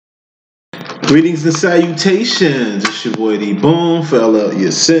Greetings and salutations. It's your boy D.Boom for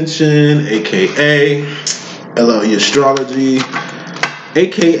LLE.Ascension, aka LLE Astrology,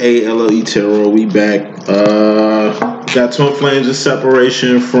 aka LLE Tarot. We back. Got twin flames of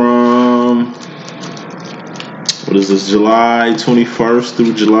separation from what is this? July 21st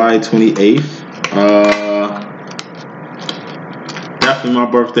through July 28th. Definitely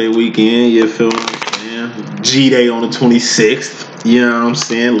my birthday weekend. You feel me? G Day on the 26th. You know what I'm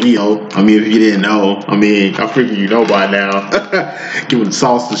saying? Leo. I mean, if you didn't know, I mean, I figure you know by now. Giving the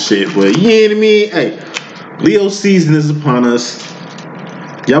sauce to shit, but you know what I mean? Hey, Leo season is upon us.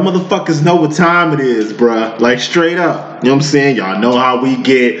 Y'all motherfuckers know what time it is, bruh. Like, straight up. You know what I'm saying? Y'all know how we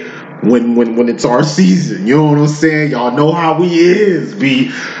get when it's our season. You know what I'm saying? Y'all know how we is,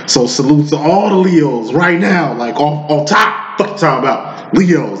 B. So salute to all the Leos right now. Like, off top. Fuck you talking about?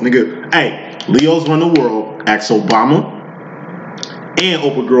 Leos, nigga. Hey, Leos run the world. Ask Obama. And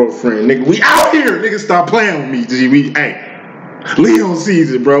Oprah girlfriend, nigga. We out here, nigga. Stop playing with me, G. Hey, Leo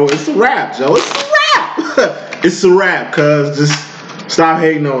season, bro. It's a wrap, Joe. It's a wrap. It's a wrap, cuz just stop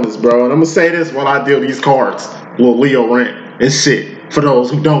hating on us, bro. And I'm gonna say this while I deal these cards. Little Leo rant and shit. For those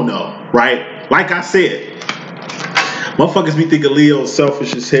who don't know, right? Like I said, motherfuckers be thinking Leo's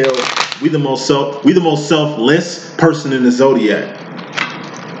selfish as hell. We the most selfless person in the zodiac.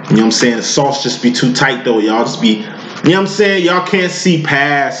 You know what I'm saying? The sauce just be too tight though. Y'all just be, you know what I'm saying? Y'all can't see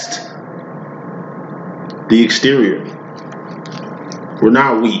past the exterior. We're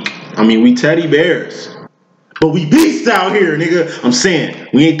not weak. I mean, we teddy bears. But we beasts out here, nigga. I'm saying,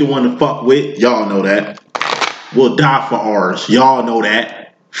 we ain't the one to fuck with. Y'all know that. We'll die for ours. Y'all know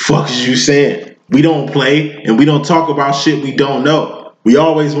that. Fuck is you saying? We don't play and we don't talk about shit we don't know. We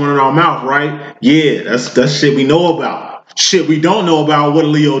always run in our mouth, right? Yeah, that's shit we know about. Shit we don't know about, what a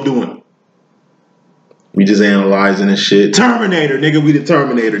Leo doing? We just analyzing this shit. Terminator, nigga. We the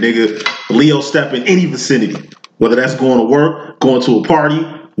Terminator, nigga. Leo step in any vicinity. Whether that's going to work, going to a party,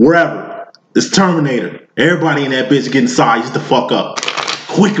 wherever. It's Terminator. Everybody in that bitch getting sized the fuck up.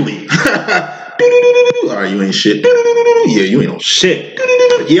 Quickly. Alright, you ain't shit. Yeah, you ain't no shit.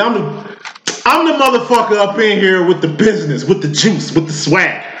 Yeah, I'm the motherfucker up in here with the business, with the juice, with the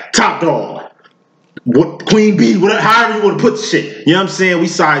swag. Top dog. What Queen Bee, whatever, however you want to put the shit. You know what I'm saying? We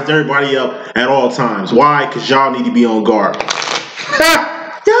sized everybody up at all times. Why? Because y'all need to be on guard.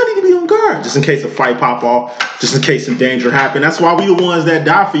 Y'all need to be on guard. Just in case a fight pop off. Just in case some danger happen. That's why we the ones that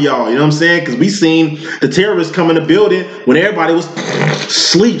die for y'all. You know what I'm saying? Because we seen the terrorists come in the building when everybody was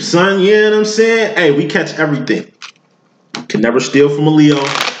asleep, son. You know what I'm saying? Hey, we catch everything. Can never steal from a Leo.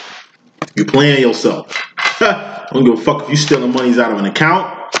 You playing yourself. I don't give a fuck if you stealing monies out of an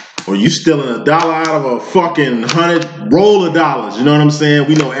account. Or you stealing $1 out of a fucking 100 roll of dollars. You know what I'm saying?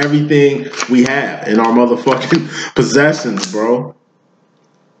 We know everything we have in our motherfucking possessions, bro.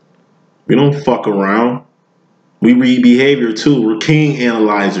 We don't fuck around. We read behavior too. We're king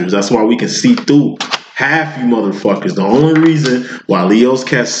analyzers. That's why we can see through half you motherfuckers. The only reason why Leos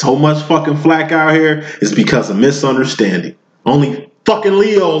catch so much fucking flack out here is because of misunderstanding. Only fucking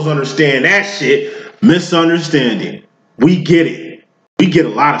Leos understand that shit. Misunderstanding. We get it. We get a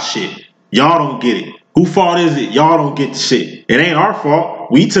lot of shit. Y'all don't get it. Who fault is it? Y'all don't get the shit. It ain't our fault.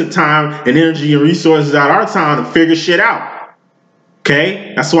 We took time and energy and resources out of our time to figure shit out.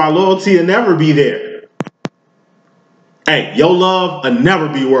 Okay? That's why loyalty will never be there. Hey, your love will never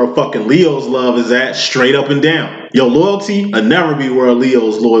be where a fucking Leo's love is at, straight up and down. Your loyalty will never be where a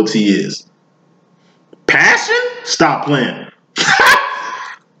Leo's loyalty is. Passion? Stop playing.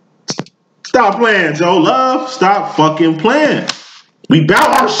 Stop playing, Joe. Love, stop fucking playing. We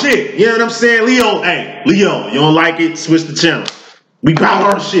bout our shit. You know what I'm saying? Leo, hey, Leo, you don't like it? Switch the channel. We bout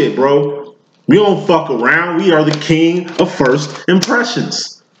our shit, bro. We don't fuck around. We are the king of first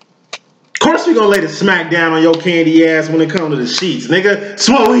impressions. Of course we gonna lay the smack down on your candy ass when it comes to the sheets, nigga. That's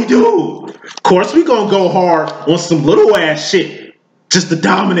what we do. Of course we gonna go hard on some little ass shit just to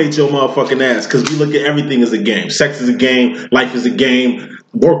dominate your motherfucking ass, because we look at everything as a game. Sex is a game. Life is a game.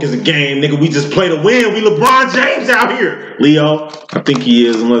 Work is a game, nigga. We just play to win. We LeBron James out here. Leo, I think he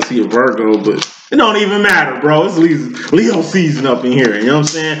is, unless he a Virgo, but it don't even matter, bro. It's Leo season up in here. You know what I'm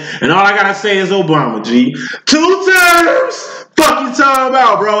saying? And all I gotta say is Obama, G. 2 terms. Fuck you talking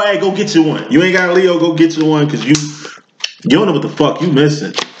about, bro? Hey, go get you one. You ain't got a Leo, go get you one, because you don't know what the fuck you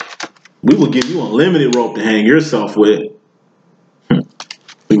missing. We will give you unlimited rope to hang yourself with.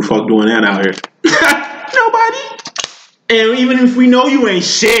 Who the fuck doing that out here? Nobody. And even if we know you ain't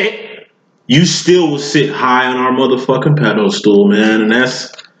shit, you still will sit high on our motherfucking pedestal, man. And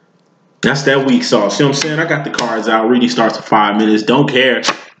that's that weak sauce. You know what I'm saying? I got the cards out. Reading starts in 5 minutes. Don't care.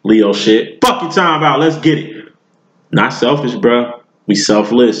 Leo shit. Fuck your time about. Let's get it. Not selfish, bro. We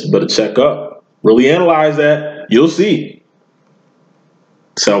selfless. Better check up. Really analyze that. You'll see.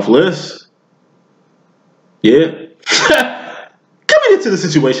 Selfless. Yeah. Coming into the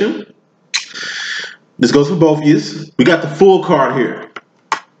situation. This goes for both of you. We got the full card here.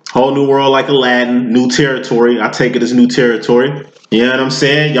 Whole new world like Aladdin. New territory. I take it as new territory. You know what I'm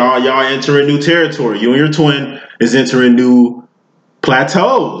saying? Y'all entering new territory. You and your twin is entering new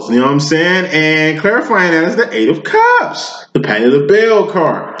plateaus. You know what I'm saying? And clarifying that is the Eight of Cups. The Pay of the Bell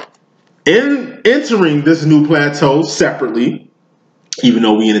card. In entering this new plateau separately, even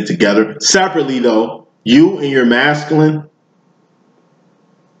though we in it together, separately though, you and your masculine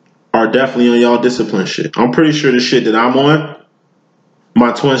are definitely on y'all discipline shit. I'm pretty sure the shit that I'm on,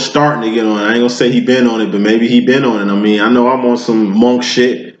 my twin's starting to get on. I ain't gonna say he been on it, but maybe he been on it. I mean, I know I'm on some monk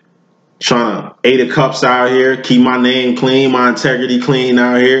shit, trying to Eight of Cups out here, keep my name clean, my integrity clean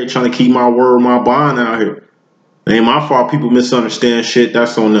out here, trying to keep my word, my bond out here. It ain't my fault people misunderstand shit.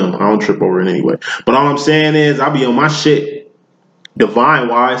 That's on them. I don't trip over it anyway. But all I'm saying is I be on my shit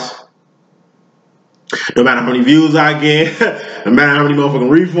divine-wise. No matter how many views I get, no matter how many motherfucking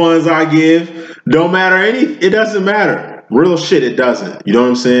refunds I give, don't matter it doesn't matter. Real shit, it doesn't. You know what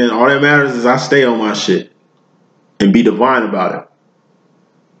I'm saying? All that matters is I stay on my shit and be divine about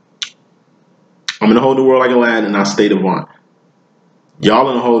it. I'm in a whole new world like Aladdin and I stay divine.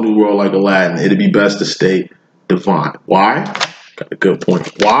 Y'all in a whole new world like Aladdin. It'd be best to stay divine. Why? Got a good point.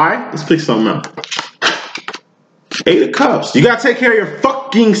 Why? Let's pick something out. Eight of Cups. You gotta take care of your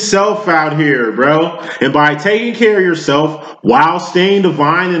fucking self out here, bro. And by taking care of yourself while staying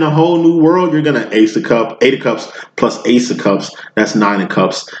divine in a whole new world, you're gonna Eight of Cups plus Ace of Cups. That's Nine of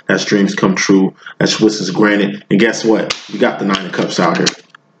Cups. That's dreams come true. That's wishes granted. And guess what? You got the Nine of Cups out here.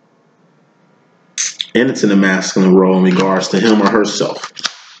 And it's in the masculine role in regards to him or herself.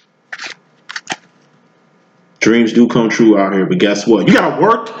 Dreams do come true out here, but guess what? You gotta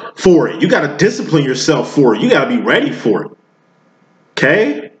work for it. You gotta discipline yourself for it. You gotta be ready for it.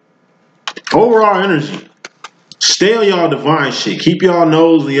 Okay? Overall energy. Stay on y'all divine shit. Keep y'all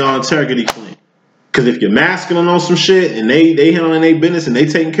nose and y'all integrity clean. Because if you're masculine on some shit and they handling their business and they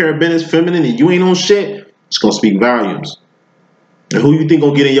taking care of business feminine and you ain't on shit, it's gonna speak volumes. And who you think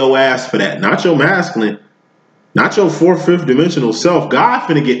gonna get in your ass for that? Not your masculine. Not your fourth, fifth dimensional self. God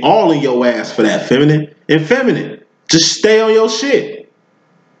finna get all in your ass for that, feminine and feminine. Just stay on your shit.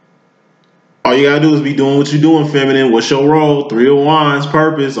 All you gotta do is be doing what you're doing, feminine. What's your role? Three of Wands,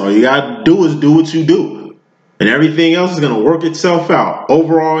 purpose. All you gotta do is do what you do. And everything else is gonna work itself out.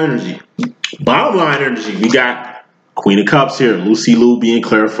 Overall energy. Bottom line energy. We got Queen of Cups here. Lucy Lou being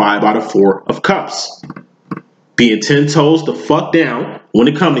clarified by the Four of Cups. Being 10 toes the fuck down when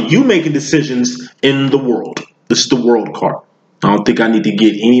it comes to you making decisions in the world. This is the world card. I don't think I need to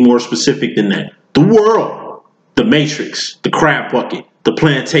get any more specific than that. The world, the matrix, the crab bucket, the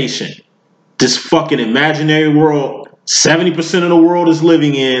plantation, this fucking imaginary world 70% of the world is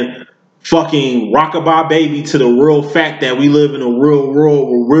living in, fucking rockabye baby to the real fact that we live in a real world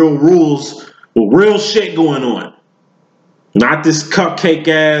with real rules, with real shit going on. Not this cupcake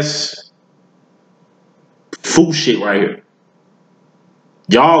ass fool shit right here.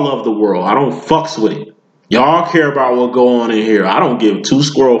 Y'all love the world. I don't fucks with it. Y'all care about what go on in here. I don't give two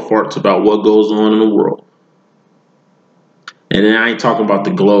squirrel farts about what goes on in the world. And then I ain't talking about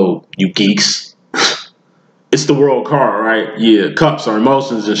the globe, you geeks. It's the world card, right? Yeah, cups are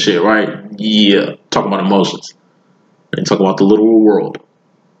emotions and shit, right? Yeah, talking about emotions. I ain't talking about the literal world.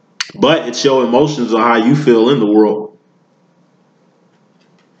 But it's your emotions on how you feel in the world.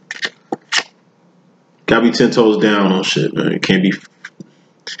 Gotta be 10 toes down on shit, man. It can't be...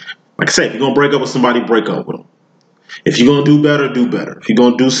 Like I said, if you're going to break up with somebody, break up with them. If you're going to do better, do better. If you're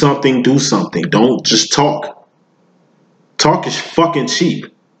going to do something, do something. Don't just talk. Talk is fucking cheap.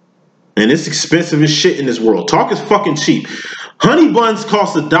 And it's expensive as shit in this world. Talk is fucking cheap. Honey buns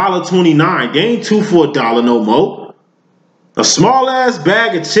cost $1.29. They ain't two for $1 no more. A small ass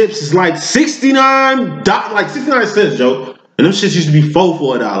bag of chips is like 69 cents, Joe. And them shits used to be $4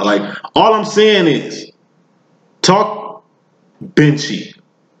 for $1. Like, all I'm saying is, talk been cheap.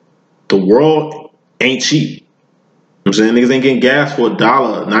 The world ain't cheap. I'm saying niggas ain't getting gas for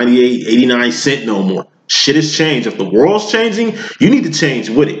 $1.98, 89 cents no more. Shit has changed. If the world's changing, you need to change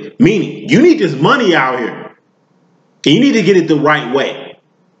with it. Meaning, you need this money out here. And you need to get it the right way.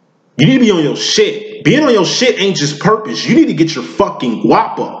 You need to be on your shit. Being on your shit ain't just purpose. You need to get your fucking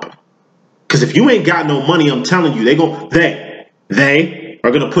guap up. Because if you ain't got no money, I'm telling you, they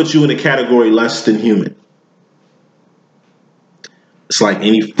are gonna put you in a category less than human. It's like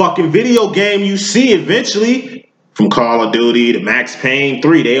any fucking video game you see eventually. From Call of Duty to Max Payne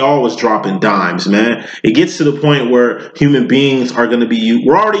 3, they always dropping dimes, man. It gets to the point where human beings are going to be,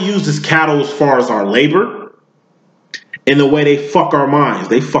 we're already used as cattle as far as our labor. In the way they fuck our minds.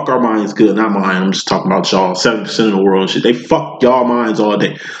 They fuck our minds good, not mine. I'm just talking about y'all, 70% of the world and shit. They fuck y'all minds all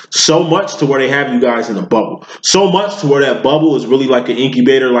day. So much to where they have you guys in a bubble. So much to where that bubble is really like an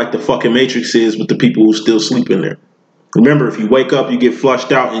incubator like the fucking Matrix is with the people who still sleep in there. Remember, if you wake up, you get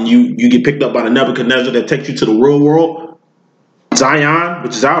flushed out, and you get picked up by the Nebuchadnezzar that takes you to the real world. Zion,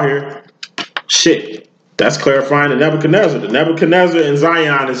 which is out here. Shit. That's clarifying the Nebuchadnezzar. The Nebuchadnezzar and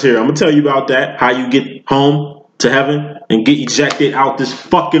Zion is here. I'm going to tell you about that. How you get home to heaven and get ejected out this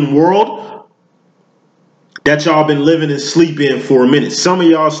fucking world that y'all been living and sleep in for a minute. Some of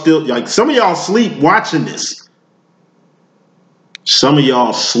y'all still, like, some of y'all sleep watching this. Some of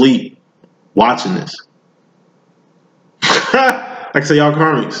y'all sleep watching this. Like I say, y'all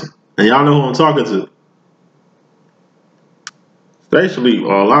karmics, and y'all know who I'm talking to. Stay asleep,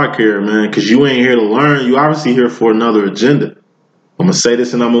 all I care, man, because you ain't here to learn. You obviously here for another agenda. I'm gonna say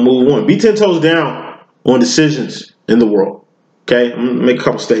this and I'm gonna move on. Be 10 toes down on decisions in the world. Okay, I'm gonna make a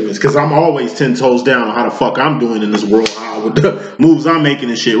couple statements because I'm always 10 toes down on how the fuck I'm doing in this world, how with the moves I'm making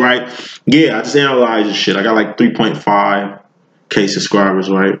and shit, right? Yeah, I just analyze this shit. I got like 3.5K subscribers,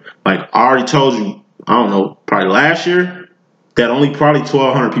 right? Like I already told you, I don't know, probably last year. That only probably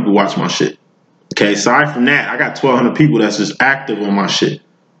 1,200 people watch my shit. Okay, aside from that, I got 1,200 people that's just active on my shit.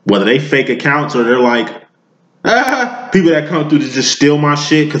 Whether they fake accounts or they're like, people that come through to just steal my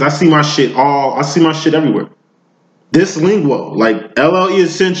shit, because I see my shit everywhere. This lingo, like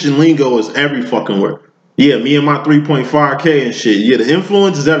LLE.Ascension lingo is every fucking where. Yeah, me and my 3.5K and shit. Yeah, the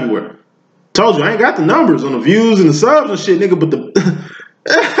influence is everywhere. Told you, I ain't got the numbers on the views and the subs and shit, nigga, but the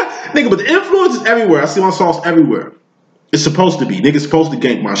nigga, but the influence is everywhere. I see my sauce everywhere. It's supposed to be. Niggas supposed to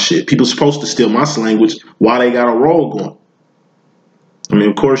gank my shit. People supposed to steal my language while they got a roll going. I mean,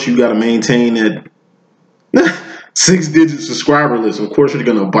 of course, you got to maintain that 6-digit subscriber list. Of course, you're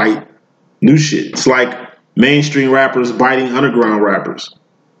going to bite new shit. It's like mainstream rappers biting underground rappers.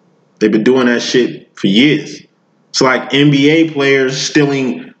 They've been doing that shit for years. It's like NBA players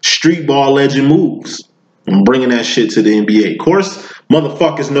stealing street ball legend moves and bringing that shit to the NBA. Of course,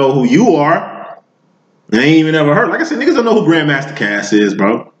 motherfuckers know who you are. They ain't even ever heard. Like I said, niggas don't know who Grandmaster Cass is,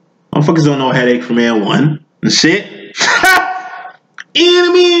 bro. Motherfuckers don't know Headache from Man 1 and shit. You know what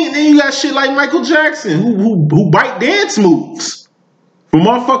I mean? And then you got shit like Michael Jackson who bite dance moves from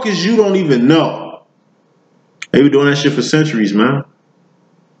motherfuckers you don't even know. They been doing that shit for centuries, man.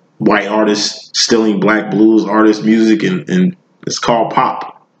 White artists stealing black blues artist music and it's called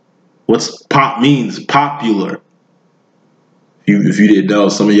pop. What's pop means? Popular. If you didn't know,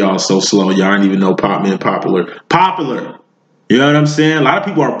 some of y'all are so slow. Y'all didn't even know pop meant popular. Popular. You know what I'm saying? A lot of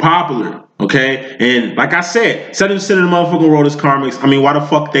people are popular. Okay? And like I said, 70% of the motherfucking world is karmics. I mean, why the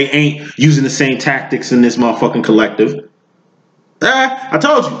fuck they ain't using the same tactics in this motherfucking collective? I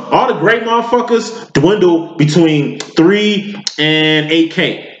told you. All the great motherfuckers dwindle between 3 and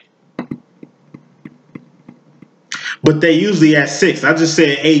 8K. But they usually at 6. I just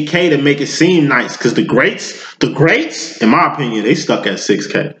said 8K to make it seem nice. Because the greats, in my opinion, they stuck at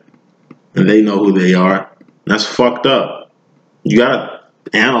 6K. And they know who they are. That's fucked up. You gotta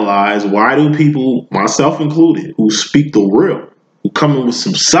analyze, why do people, myself included, who speak the real, who come in with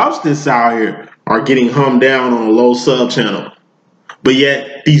some substance out here, are getting hummed down on a low sub channel. But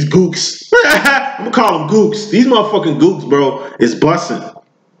yet, these gooks, I'm gonna call them gooks. These motherfucking gooks, bro, is busting.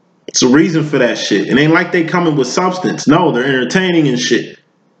 It's a reason for that shit. It ain't like they coming with substance. No, they're entertaining and shit.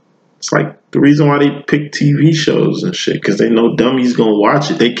 It's like the reason why they pick TV shows and shit, because they know dummies gonna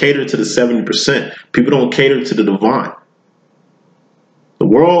watch it. They cater to the 70%. People don't cater to the divine. The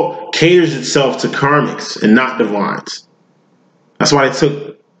world caters itself to karmics and not divines. That's why they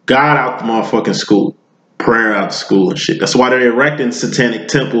took God out the motherfucking school, prayer out of school and shit. That's why they're erecting satanic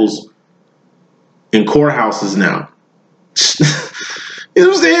temples in courthouses now. You know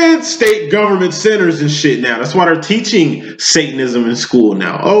what I'm saying? State government centers and shit now. That's why they're teaching Satanism in school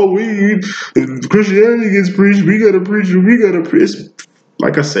now. Oh, if Christianity gets preached, we gotta preach it, we gotta preach.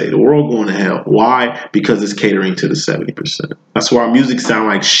 Like I say, the world going to hell. Why? Because it's catering to the 70%. That's why our music sound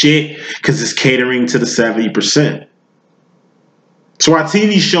like shit, because it's catering to the 70%. That's why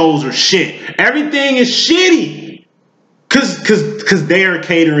TV shows are shit. Everything is shitty. Because they are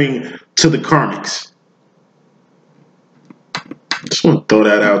catering to the karmics. Just want to throw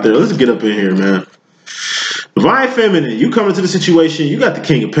that out there. Let's get up in here, man. Divine Feminine, you come into the situation, you got the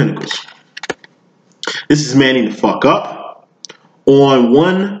King of Pentacles. This is manning the fuck up on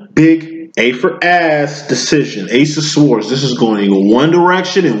one big A for ass decision. Ace of Swords. This is going in one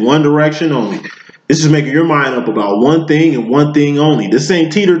direction and one direction only. This is making your mind up about one thing and one thing only. This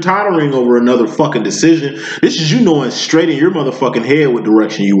ain't teeter-tottering over another fucking decision. This is you knowing straight in your motherfucking head what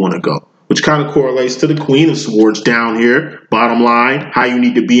direction you want to go, which kind of correlates to the Queen of Swords down here. Bottom line, how you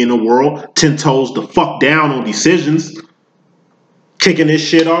need to be in the world. 10 toes the fuck down on decisions. Kicking this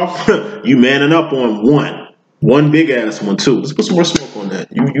shit off. You manning up on one. One big ass one too. Let's put some more smoke on that.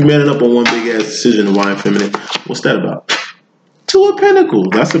 You manning up on one big ass decision, Divine Feminine. What's that about? Two of Pentacles.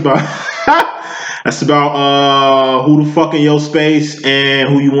 That's about that's about who the fuck in your space and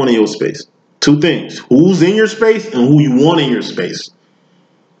who you want in your space. Two things. Who's in your space and who you want in your space.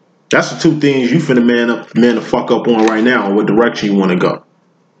 That's the two things you finna man the fuck up on right now, what direction you want to go.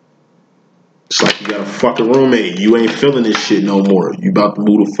 It's like you got a fucking roommate. You ain't feeling this shit no more. You about to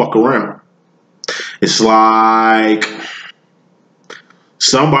move the fuck around. It's like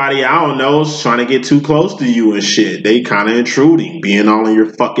somebody, I don't know, is trying to get too close to you and shit. They kind of intruding, being all in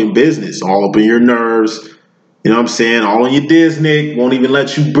your fucking business, all up in your nerves. You know what I'm saying? All in your Disney, won't even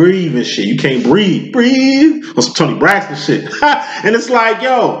let you breathe and shit. You can't breathe. Breathe. On some Tony Braxton shit. And it's like,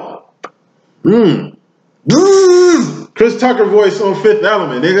 yo, Chris Tucker voice on Fifth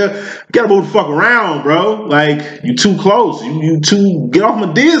Element, nigga. You gotta move the fuck around, bro. Like, you too close. You too, get off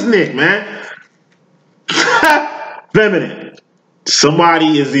my Disney, man. Feminine.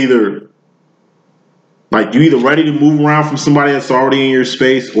 Somebody is either, like, you either ready to move around from somebody that's already in your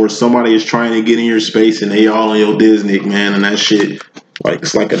space, or somebody is trying to get in your space and they all on your Disney, man, and that shit, like,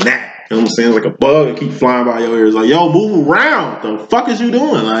 it's like a gnat. You know what I'm saying? It's like a bug that keep flying by your ears. Like, yo, move around. The fuck is you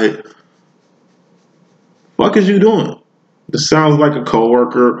doing? Like, fuck is you doing? This sounds like a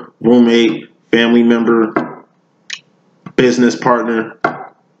coworker, roommate, family member, business partner.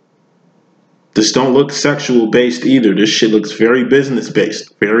 This don't look sexual based either. This shit looks very business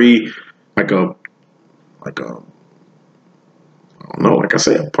based. Very like a I don't know, like I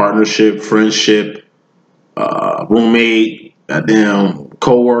said, a partnership, friendship, roommate, goddamn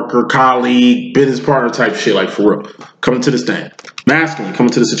coworker, colleague, business partner type shit, like for real. Coming to this thing. Masculine,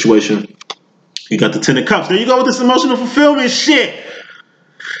 coming to the situation. You got the 10 of Cups. There you go with this emotional fulfillment shit.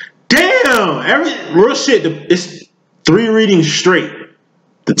 Damn, real shit. It's 3 readings straight.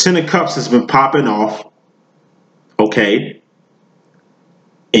 The 10 of Cups has been popping off. Okay.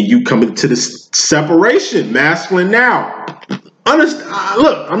 And you coming to this separation. Masculine now.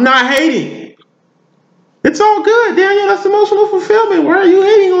 Look, I'm not hating. It's all good, Daniel. That's emotional fulfillment. Why are you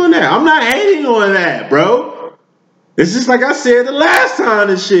hating on that? I'm not hating on that, bro. It's just like I said the last time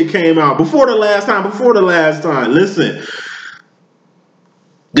this shit came out. Before the last time. Listen.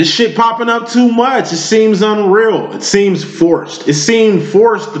 This shit popping up too much. It seems unreal. It seems forced. It seemed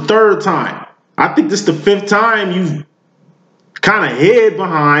forced the 3rd time. I think this is the 5th time you've kind of hid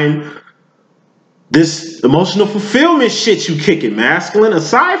behind this emotional fulfillment shit you kicking, masculine.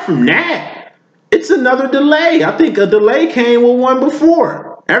 Aside from that, it's another delay. I think a delay came with one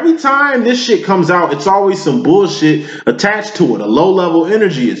before. Every time this shit comes out, it's always some bullshit attached to it. A low-level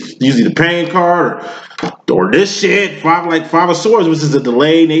energy. It's usually the pain card or this shit. Five of Swords, which is a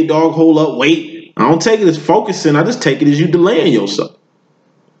delay. Nate Dogg, hold up, wait. I don't take it as focusing. I just take it as you delaying yourself.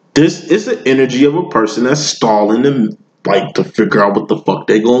 This is the energy of a person that's stalling them, like, to figure out what the fuck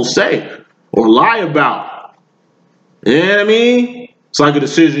they gonna say or lie about. You know what I mean? It's like a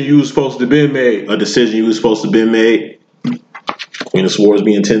decision you was supposed to be made. Queen of Swords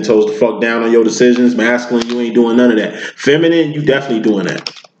being 10 toes the fuck down on your decisions. Masculine, you ain't doing none of that. Feminine, you definitely doing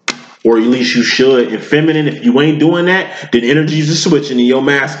that. Or at least you should. And feminine, if you ain't doing that, then energies are switching to your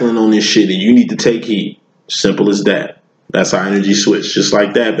masculine on this shit, and you need to take heed. Simple as that. That's how energy switch. Just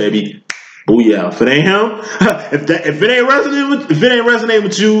like that, baby. Booyah. If it ain't him, if it ain't resonating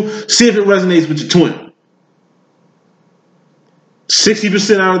with you, see if it resonates with your twin.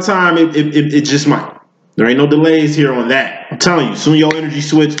 60% out of the time, it just might. There ain't no delays here on that. I'm telling you, soon your energy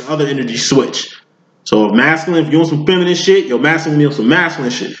switch, the other energy switch. So if masculine, if you want some feminine shit, your masculine will be on some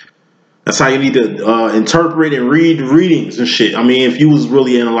masculine shit. That's how you need to interpret and read the readings and shit. I mean, if you was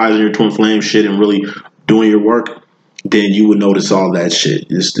really analyzing your twin flame shit and really doing your work, then you would notice all that shit.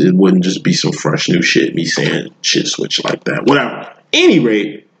 It wouldn't just be some fresh new shit, me saying shit switch like that. Whatever. Any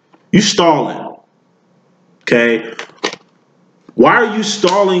rate, you stalling. Okay? Why are you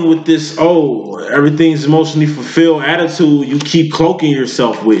stalling with this, oh, everything's emotionally fulfilled attitude you keep cloaking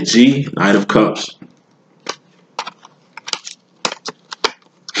yourself with, G? Knight of Cups.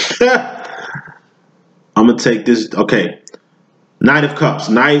 I'm going to take this. Okay. Knight of Cups.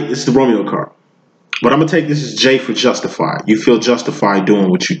 Knight is the Romeo card. But I'm going to take this as J for justified. You feel justified doing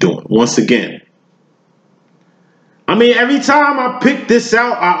what you're doing. Once again. I mean, every time I pick this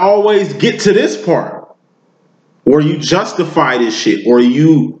out, I always get to this part. Or you justify this shit. Or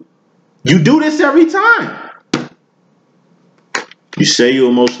you You do this every time. You say you're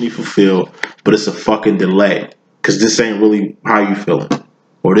emotionally fulfilled, but it's a fucking delay. Because this ain't really how you feeling.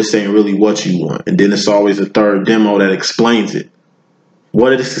 Or this ain't really what you want. And then it's always a third demo that explains it.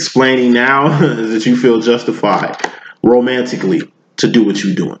 What it is explaining now is that you feel justified romantically to do what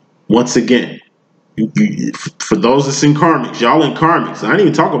you're doing. Once again, for those that's in karmics, y'all in karmics. I didn't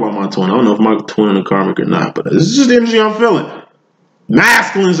even talk about my twin. I don't know if my twin is a karmic or not, but this is just the energy I'm feeling.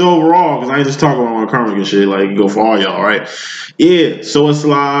 Masculines overall, because I ain't just talking about my karmic and shit. Like, go for all y'all, right? Yeah, so it's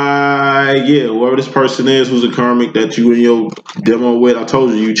like, yeah, whoever this person is who's a karmic that you in your demo with, I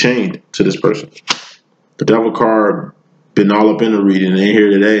told you chained to this person. The devil card been all up in the reading. They ain't here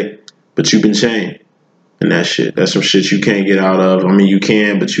today, but you've been chained. And that shit, that's some shit you can't get out of. I mean, you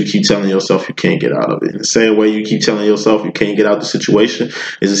can, but you keep telling yourself you can't get out of it. In the same way you keep telling yourself you can't get out the situation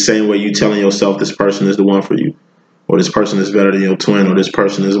is the same way you telling yourself this person is the one for you. Or this person is better than your twin, or this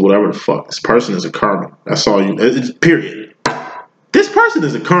person is whatever the fuck. This person is a karmic. That's all you, it's, period. This person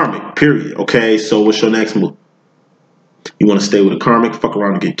is a karmic, period. Okay, so what's your next move? You want to stay with a karmic, fuck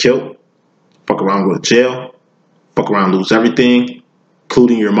around and get killed, fuck around and go to jail, fuck around and lose everything,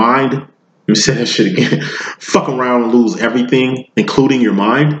 including your mind. Let me say that shit again. Fuck around and lose everything, including your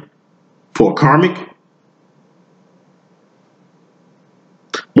mind, for a karmic.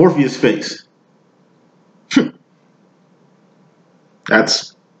 Morpheus face.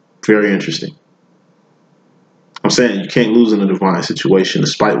 That's very interesting. I'm saying you can't lose in a divine situation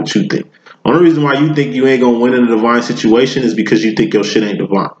despite what you think. Only reason why you think you ain't gonna win in a divine situation is because you think your shit ain't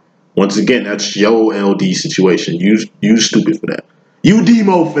divine. Once again, that's your LD situation. You stupid for that. You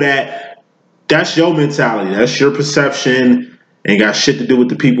demo for that. That's your mentality. That's your perception. Ain't got shit to do with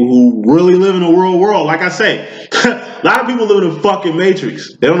the people who really live in the real world. Like I say, a lot of people live in a fucking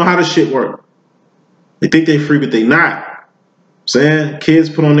matrix. They don't know how this shit work. They think they free, but they not. Saying kids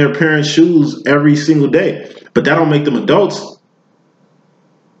put on their parents' shoes every single day, but that don't make them adults.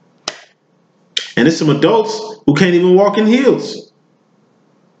 And it's some adults who can't even walk in heels,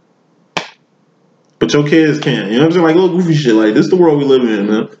 but your kids can. You know what I'm saying? Like little goofy shit. Like this is the world we live in,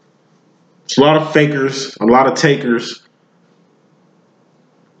 man. It's a lot of fakers, a lot of takers,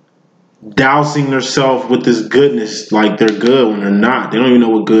 dousing themselves with this goodness like they're good when they're not. They don't even know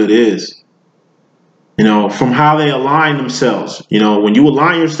what good is. You know, from how they align themselves. You know, when you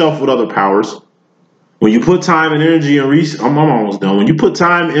align yourself with other powers, when you put time and energy and I'm almost done. When you put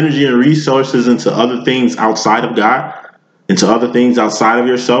time, energy, and resources into other things outside of God, into other things outside of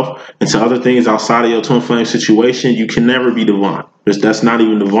yourself, into other things outside of your twin flame situation, you can never be divine. That's not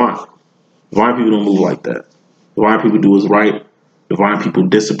even divine. Divine people don't move like that. Divine people do what's right. Divine people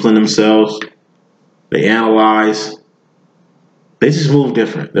discipline themselves. They analyze. They just move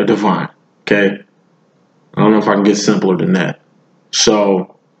different. They're divine. Okay? I don't know if I can get simpler than that.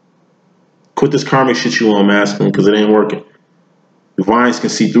 So, quit this karmic shit you on, masculine, because it ain't working. Divines can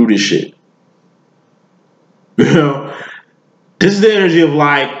see through this shit. You know? This is the energy of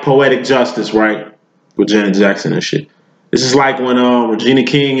like poetic justice, right? With Janet Jackson and shit. This is like when Regina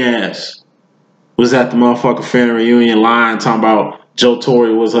King asked, was at the motherfucking family reunion line talking about Joe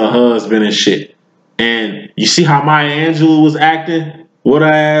Torre was her husband and shit. And you see how Maya Angelou was acting with her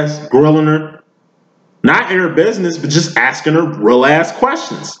ass, grilling her? Not in her business, but just asking her real ass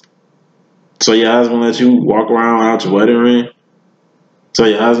questions. So your husband let you walk around without your wedding ring? So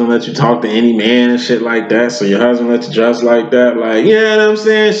your husband let you talk to any man and shit like that? So your husband let you dress like that? Like, you know what I'm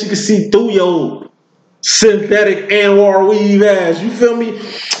saying? She can see through your synthetic Anwar weave ass. You feel me?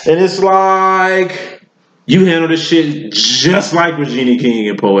 And it's like, you handle this shit just like Regina King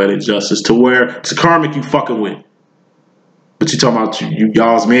in Poetic Justice, to where it's a karmic you fucking with. But you talking about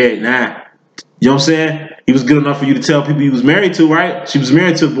y'all's married now. You know what I'm saying? He was good enough for you to tell people he was married to, right? She was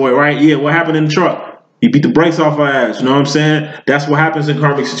married to a boy, right? Yeah, what happened in the truck? He beat the brakes off her ass. You know what I'm saying? That's what happens in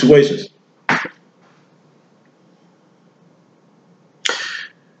karmic situations.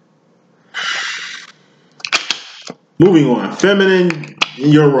 Moving on. Feminine in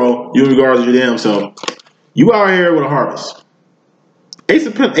your role, you in regards to your damn self. You out here with a harvest. Eight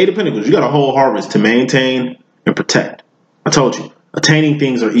of Pentacles. You got a whole harvest to maintain and protect. I told you, attaining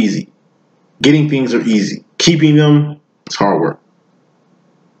things are easy. Getting things are easy. Keeping them, it's hard work.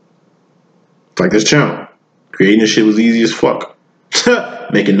 It's like this channel. Creating this shit was easy as fuck.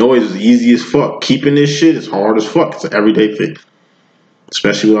 Making noise is easy as fuck. Keeping this shit is hard as fuck. It's an everyday thing.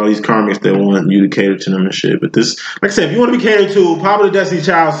 Especially with all these karmics that want you to cater to them and shit. But this, like I said, if you want to be catered to, pop the Destiny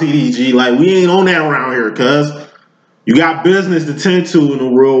Child CDG. Like, we ain't on that around here, cuz you got business to tend to in the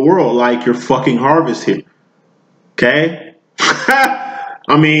real world, like your fucking harvest here. Okay?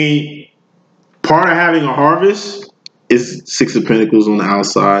 I mean, part of having a harvest It's Six of Pentacles on the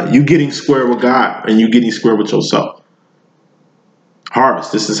outside. You getting square with God and you getting square with yourself.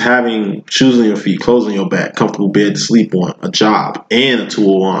 Harvest. This is having shoes on your feet, clothes on your back, comfortable bed to sleep on, a job, and a Two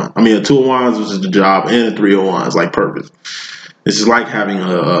of Wands. I mean, a Two of Wands, which is the job, and a Three of Wands, like purpose. This is like having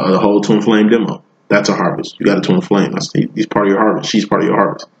a whole twin flame demo. That's a harvest. You got a twin flame. He's part of your harvest. She's part of your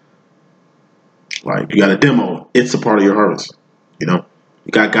harvest. Like, you got a demo. It's a part of your harvest. You know?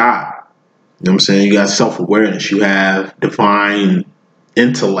 You got God. You know what I'm saying? You got self-awareness. You have divine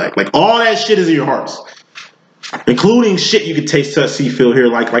intellect. Like, all that shit is in your harvest. Including shit you can taste, touch, see, feel, hear.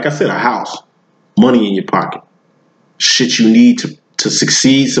 Like I said, a house. Money in your pocket. Shit you need to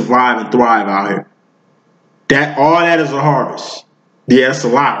succeed, survive, and thrive out here. All that is a harvest. Yeah, that's a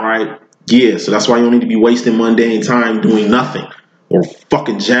lot, right? Yeah, so that's why you don't need to be wasting mundane time doing nothing or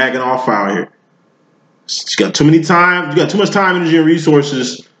fucking jagging off out here. You got too many time. You got too much time, energy, and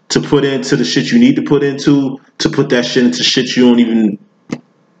resources to put into the shit you need to put into. To put that shit into shit you don't even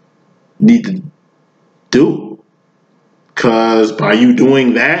need to do. Because by you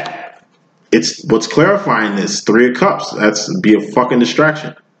doing that, it's what's clarifying this. Three of Cups. That's be a fucking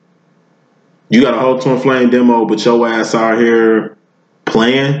distraction. You got a whole twin flame demo, but your ass out here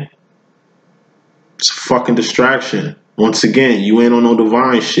playing. It's a fucking distraction. Once again, you ain't on no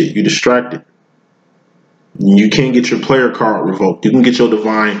divine shit. You distracted. You can't get your player card revoked. You can get your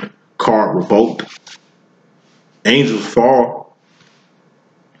divine card revoked. Angels fall.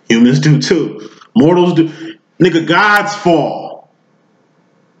 Humans do too. Mortals do. Nigga, gods fall.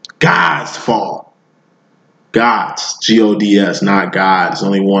 Gods fall. Gods. G-O-D-S, not God. There's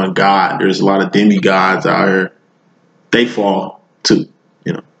only one God. There's a lot of demigods out here. They fall too,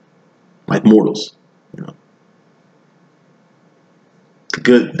 you know. Like mortals, you know.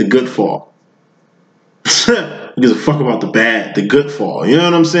 The good fall. Who gives a fuck about the bad? The good fall. You know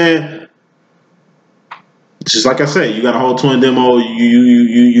what I'm saying? Just like I said, you got a whole twin demo.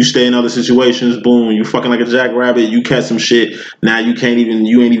 You stay in other situations. Boom, you fucking like a jackrabbit. You catch some shit. Now you ain't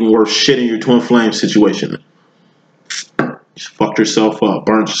even worth shit in your twin flame situation. You fucked yourself up,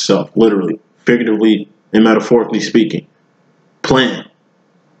 burnt yourself, literally, figuratively, and metaphorically speaking. Plan.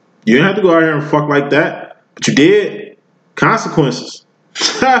 You didn't have to go out here and fuck like that, but you did. Consequences.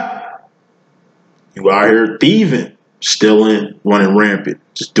 You out here thieving, stealing, running rampant,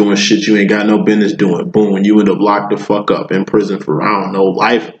 just doing shit you ain't got no business doing. Boom, and you end up locked the fuck up in prison for, I don't know,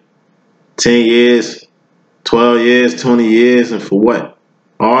 life. 10 years, 12 years, 20 years, and for what?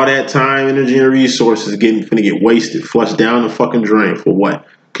 All that time, energy, and resources finna get wasted, flushed down the fucking drain for what?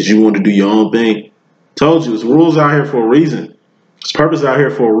 Because you want to do your own thing. Told you, it's rules out here for a reason. It's purpose out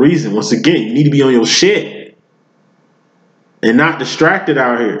here for a reason. Once again, you need to be on your shit. And not distracted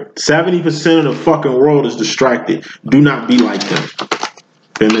out here. 70% of the fucking world is distracted. Do not be like them.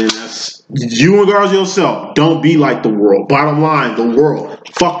 Feminine, that's you in regards to yourself. Don't be like the world. Bottom line, the world.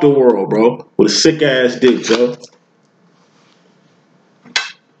 Fuck the world, bro. With a sick ass dick, Joe.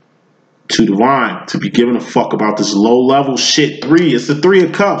 Too divine to be giving a fuck about this low level shit. It's the Three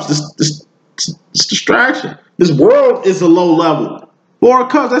of Cups. This distraction. This world is a low level. Four of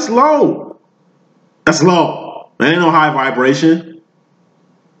Cups, that's low. That's low. That ain't no high vibration.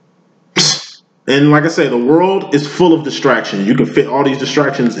 And like I say, the world is full of distractions. You can fit all these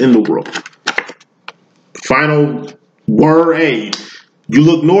distractions in the world. Final word, hey, you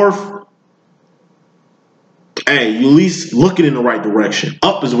look north, hey, you at least looking in the right direction.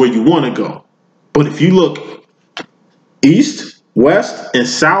 Up is where you want to go. But if you look east, west, and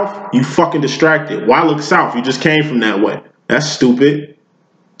south, you fucking distracted. Why look south? You just came from that way. That's stupid.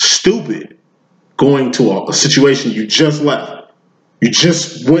 Stupid. Going to a situation you just left. You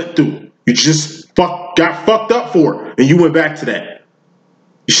just went through. You just got fucked up for it, and you went back to that.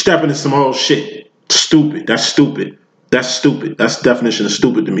 You stepping into some old shit. Stupid. That's stupid. That's stupid. That's the definition of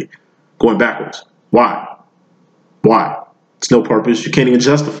stupid to me. Going backwards. Why? Why? It's no purpose. You can't even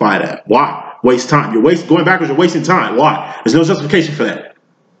justify that. Why? Waste time. Going backwards, you're wasting time. Why? There's no justification for that.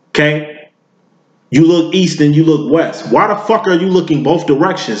 Okay? You look east and you look west. Why the fuck are you looking both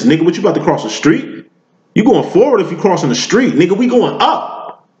directions? Nigga, what you about to cross the street? You going forward if you crossing the street. Nigga, we going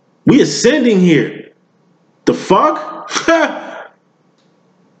up. We ascending here. The fuck?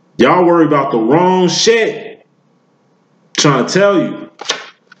 Y'all worry about the wrong shit. Trying to tell you.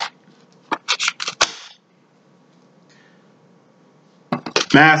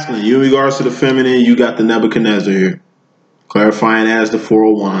 Masculine, you in regards to the feminine, you got the Nebuchadnezzar here. Clarifying as the 4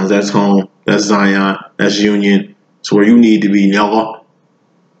 of Wands. That's home. That's Zion. That's union. It's where you need to be, nigga.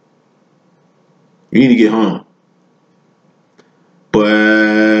 You need to get home. But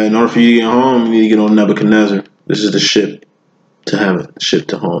in order for you to get home, you need to get on Nebuchadnezzar. This is the ship. to heaven, ship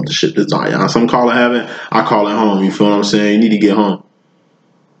to home, to ship to Zion. Some call it heaven, I call it home. You feel what I'm saying? You need to get home.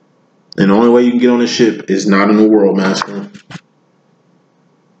 And the only way you can get on the ship is not in the world, masculine.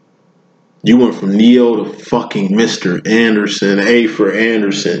 You went from Neo to fucking Mr. Anderson. A for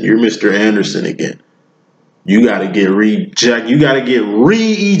Anderson. You're Mr. Anderson again. You gotta get You gotta get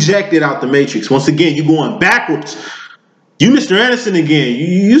re-ejected out the Matrix. Once again, you going backwards. You Mr. Anderson again.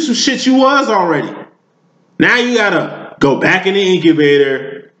 You some shit you was already. Now you gotta go back in the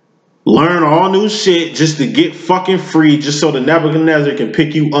incubator, learn all new shit just to get fucking free, just so the Nebuchadnezzar can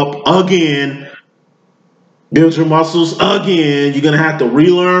pick you up again. Build your muscles again. You're gonna have to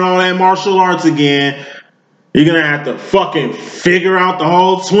relearn all that martial arts again. You're gonna have to fucking figure out the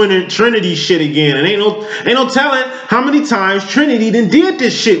whole Trinity shit again. And ain't no telling how many times Trinity done did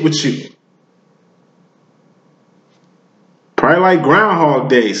this shit with you. Probably like Groundhog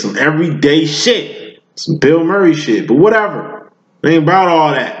Day, some everyday shit, some Bill Murray shit, but whatever. It ain't about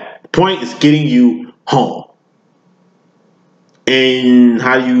all that. The point is getting you home. And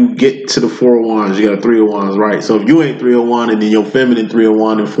how do you get to the 4 of Wands? You got a 3 of Wands, right? So if you ain't 3 of Wands and then your feminine 3 of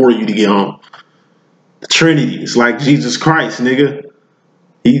Wands, and 4 of you to get home. The Trinity. It's like Jesus Christ, nigga.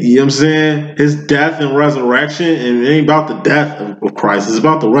 You know what I'm saying? His death and resurrection, and it ain't about the death of Christ. It's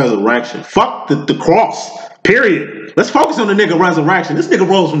about the resurrection. Fuck the cross. Period. Let's focus on the nigga resurrection. This nigga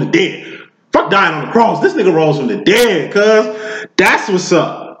rose from the dead. Fuck dying on the cross. This nigga rose from the dead, cuz that's what's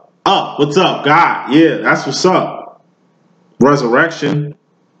up. What's up, God? Yeah, that's what's up. Resurrection,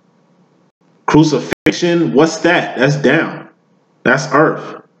 crucifixion, what's that? That's down. That's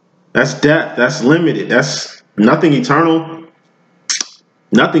earth. That's death. That's limited. That's nothing eternal.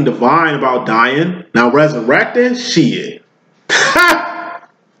 Nothing divine about dying. Now resurrecting, shit.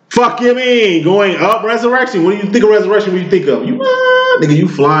 Fuck you mean? Going up, resurrection. What do you think of resurrection? What do you think of? Nigga, you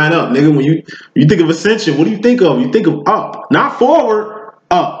flying up. Nigga, when you think of ascension, what do you think of? You think of up. Not forward,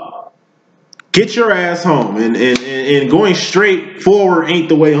 up. Get your ass home, and going straight forward ain't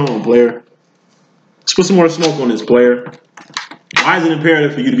the way home, player. Let's put some more smoke on this, player. Why is it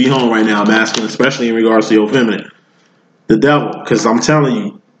imperative for you to be home right now, masculine, especially in regards to your feminine? The devil, because I'm telling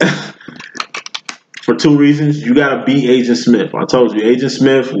you, for 2 reasons, you gotta be Agent Smith. I told you, Agent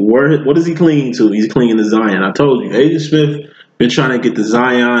Smith, what is he clinging to? He's clinging to Zion. I told you, Agent Smith been trying to get to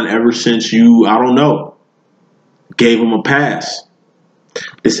Zion ever since you, I don't know, gave him a pass.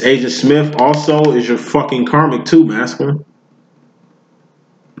 This Agent Smith also is your fucking karmic too, masculine.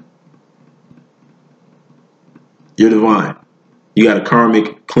 You're divine. You got a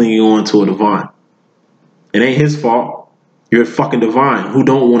karmic clinging on to a divine. It ain't his fault. You're a fucking divine who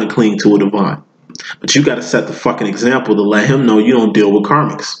don't want to cling to a divine. But you got to set the fucking example to let him know you don't deal with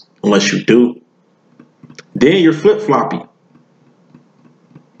karmics. Unless you do. Then you're flip-floppy.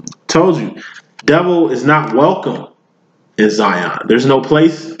 Told you. Devil is not welcome in Zion. There's no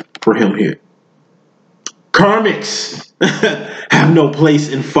place for him here. Karmics have no place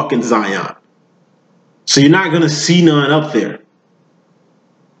in fucking Zion. So you're not going to see none up there.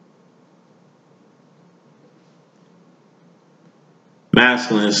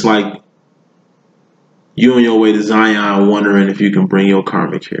 Masculine, it's like you on your way to Zion wondering if you can bring your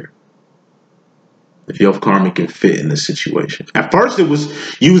karmic here. If your karmic can fit in this situation. At first it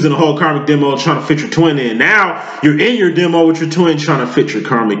was using the whole karmic demo trying to fit your twin in. Now you're in your demo with your twin trying to fit your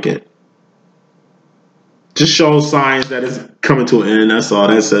karmic in. Just shows signs that it's coming to an end. That's all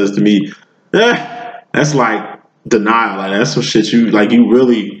that says to me. That's like denial. Like that's some shit you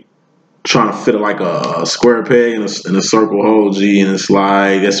really trying to fit like a square peg in a circle hole, G, and it's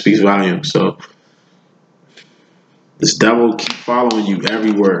like that speaks volumes. So this devil keep following you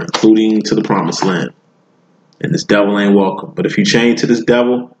everywhere, including to the promised land. And this devil ain't welcome. But if you chain to this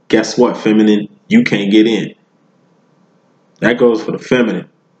devil, guess what, feminine? You can't get in. That goes for the feminine.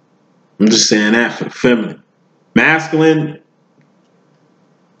 I'm just saying that for the feminine. Masculine,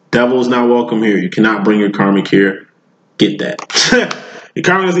 devil's not welcome here. You cannot bring your karmic here. Get that. Your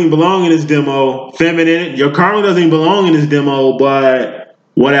karma doesn't even belong in this demo. Feminine, your karma doesn't even belong in this demo, but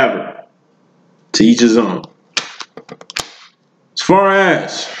whatever. To each his own. As far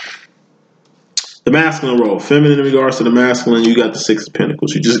as the masculine role, feminine in regards to the masculine, you got the 6 of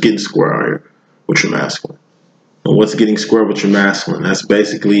Pentacles. You're just getting square out here with your masculine. And what's getting square with your masculine? That's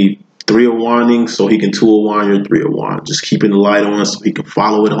basically 3 of Wanding, so he can 2 of Wand, you're 3 of Wand. Just keeping the light on so he can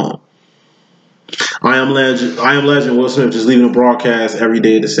follow it home. I am Legend, Will Smith, just leaving a broadcast every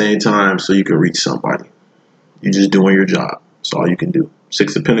day at the same time so you can reach somebody. You're just doing your job. That's all you can do.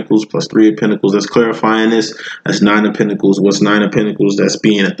 6 of Pentacles plus 3 of Pentacles. That's clarifying this. That's 9 of Pentacles. What's 9 of Pentacles? That's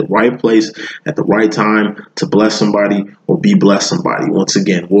being at the right place at the right time to bless somebody or be blessed somebody. Once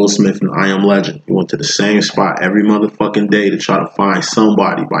again, Will Smith and I Am Legend. He went to the same spot every motherfucking day to try to find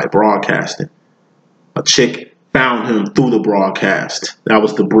somebody by broadcasting. A chick found him through the broadcast. That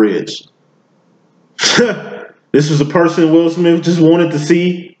was the bridge. This was a person Will Smith just wanted to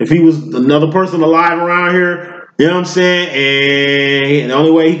see if he was another person alive around here. You know what I'm saying? And the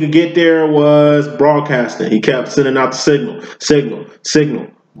only way he could get there was broadcasting. He kept sending out the signal.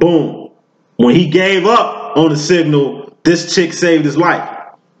 Boom. When he gave up on the signal, this chick saved his life.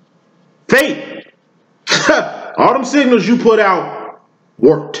 Fate. All them signals you put out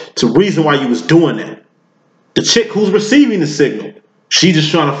worked. It's a reason why you was doing that. The chick who's receiving the signal, she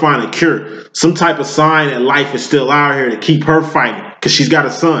just trying to find a cure. Some type of sign that life is still out here to keep her fighting because she's got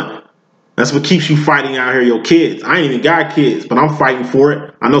a son. That's what keeps you fighting out here, your kids. I ain't even got kids, but I'm fighting for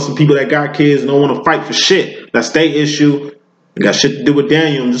it. I know some people that got kids and don't want to fight for shit. That's their issue. It got shit to do with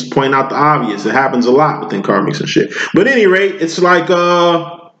Daniel. I'm just pointing out the obvious. It happens a lot within karmics and shit. But at any rate, it's like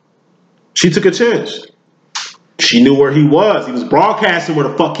she took a chance. She knew where he was. He was broadcasting where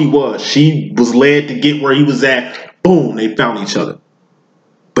the fuck he was. She was led to get where he was at. Boom, they found each other.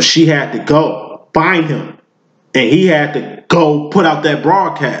 But she had to go find him. And he had to go put out that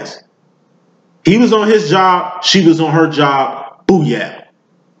broadcast. He was on his job. She was on her job. Booyah.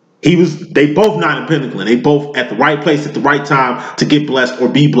 They both 9 of Pentacles. And they both at the right place at the right time to get blessed or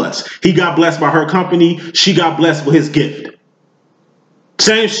be blessed. He got blessed by her company. She got blessed with his gift.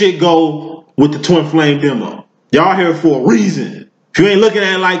 Same shit go with the Twin Flame demo. Y'all here for a reason. If you ain't looking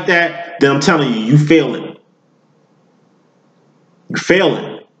at it like that, then I'm telling you, you failing. You're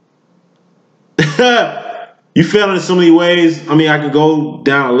failing. You failing in so many ways. I mean, I could go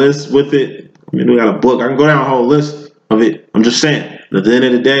down a list with it. I mean, we got a book. I can go down a whole list of it. I'm just saying. At the end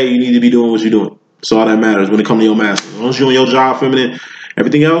of the day, you need to be doing what you're doing. That's all that matters when it comes to your master. As long as you're on your job, feminine,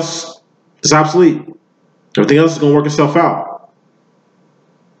 everything else is obsolete. Everything else is going to work itself out.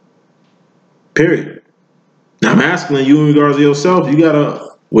 Period. Now, masculine, you in regards to yourself, you got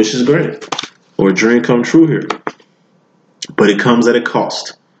a wish is great. Or a dream come true here. But it comes at a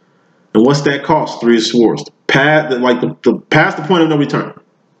cost. And what's that cost? 3 of Swords. Past the point of no return.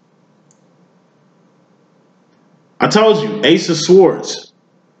 I told you, Ace of Swords.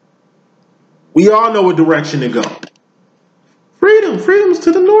 We all know what direction to go. Freedom. Freedom's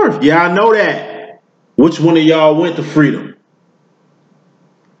to the north. Yeah, I know that. Which one of y'all went to freedom?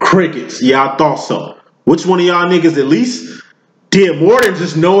 Crickets. Yeah, I thought so. Which one of y'all niggas at least did more than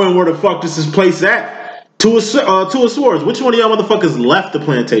just knowing where the fuck this is placed at? 2 of Swords. Which one of y'all motherfuckers left the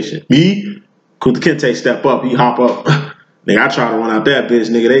plantation? Me? Kunta Kinte step up. He hop up. Nigga, I try to run out that bitch.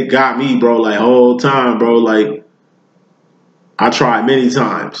 Nigga, they got me, bro. Like, whole time, bro. Like, I tried many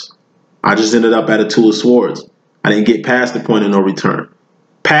times. I just ended up at a 2 of Swords. I didn't get past the point of no return.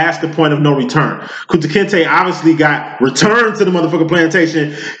 Past the point of no return. Kunta Kinte obviously got returned to the motherfucking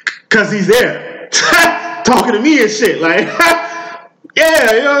plantation because he's there. Talking to me and shit. Like,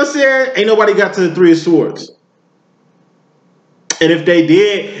 yeah, you know what I'm saying? Ain't nobody got to the 3 of Swords. And if they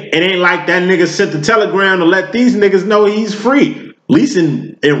did, it ain't like that nigga sent the telegram to let these niggas know he's free. At least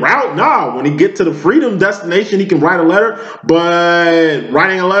in route, nah. When he get to the freedom destination, he can write a letter. But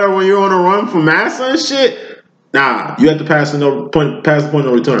writing a letter when you're on a run from massa and shit, nah. You have to pass the point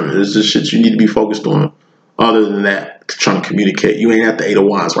of return. It's just shit you need to be focused on. Other than that, trying to communicate. You ain't at the 8 of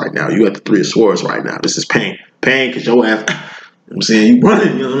Wands right now. You at the 3 of Swords right now. This is pain. Pain because your ass, you know what I'm saying? You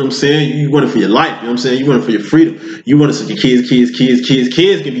running, you know what I'm saying? You running for your life, you know what I'm saying? You running for your freedom. You running so your kids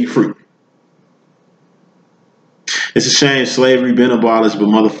can be free. It's a shame slavery been abolished, but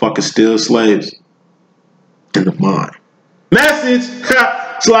motherfuckers still slaves in the mind. Message!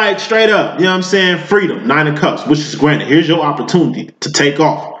 It's like straight up, you know what I'm saying? Freedom, 9 of Cups, which is granted. Here's your opportunity to take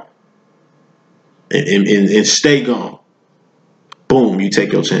off and stay gone. Boom, you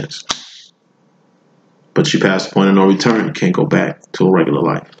take your chance. But you pass the point of no return. You can't go back to a regular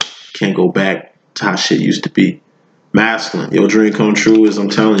life. You can't go back to how shit used to be. Masculine, your dream come true is, I'm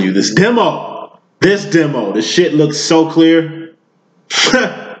telling you, this demo, this shit looks so clear.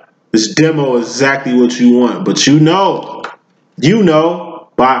 This demo is exactly what you want. But you know,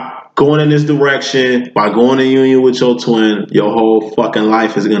 by going in this direction, by going in union with your twin, your whole fucking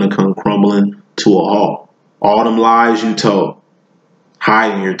life is going to come crumbling to a halt. All them lies you told,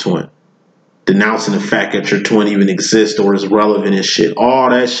 hiding your twin, denouncing the fact that your twin even exists or is relevant and shit. All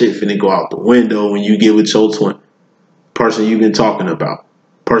that shit finna go out the window when you get with your twin. Person you've been talking about.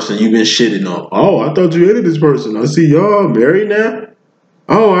 Person you've been shitting on. Oh, I thought you hated this person. I see y'all married now.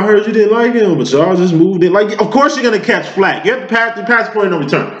 Oh, I heard you didn't like him, but y'all just moved in. Like, of course you're gonna catch flack. You have to pass the point of no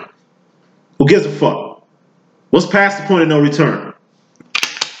return. Who gives a fuck? What's past the point of no return?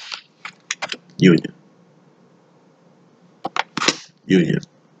 Union.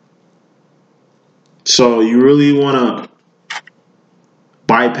 So you really wanna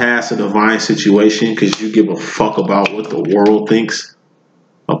bypass a divine situation because you give a fuck about what the world thinks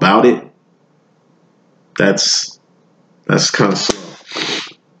about it? That's kind of slow.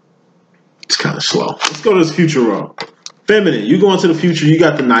 It's kind of slow. Let's go to this future row. Feminine, you go into the future, you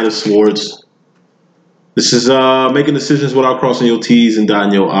got the Knight of Swords. This is making decisions without crossing your T's and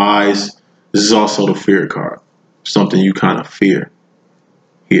dotting your I's. This is also the fear card. Something you kind of fear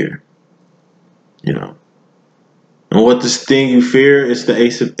here. You know. And what this thing you fear is the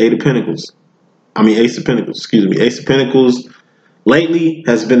Ace of Pentacles. Ace of Pentacles lately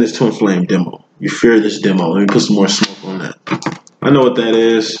has been this twin flame demo. You fear this demo. Let me put some more smoke on that. I know what that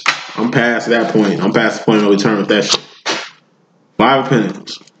is. I'm past that point. I'm past the point of no return with that shit. Five of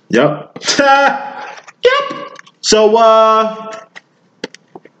Pentacles. Yep. Yep. So,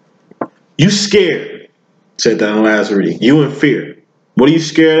 you scared. Said that in the last reading. You in fear. What are you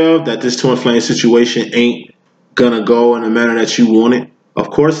scared of? That this twin flame situation ain't gonna go in the manner that you want it? Of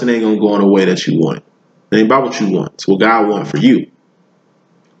course it ain't gonna go in the way that you want it. It ain't about what you want. It's what God wants for you.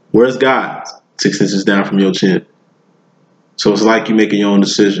 Where's God? 6 inches down from your chin. So it's like you making your own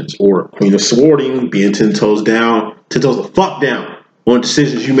decisions. Or Queen of Swording, being 10 toes down, 10 toes the fuck down on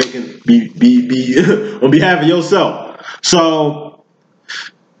decisions you making be on behalf of yourself. So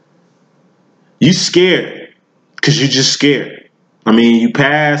you scared because you just scared. You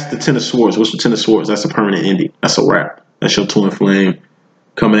passed the 10 of Swords. What's the 10 of Swords? That's a permanent ending. That's a wrap. That's your twin flame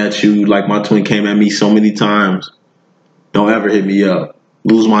coming at you like my twin came at me so many times. Don't ever hit me up.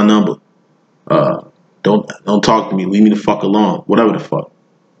 Lose my number. Don't talk to me. Leave me the fuck alone. Whatever the fuck.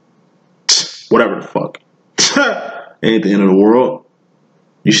 Whatever the fuck. Ain't the end of the world.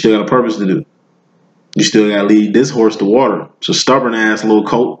 You still got a purpose to do. You still gotta lead this horse to water. It's a stubborn ass little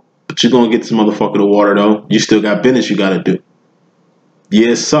coat. But you're gonna get this motherfucker to water though. You still got business you gotta do.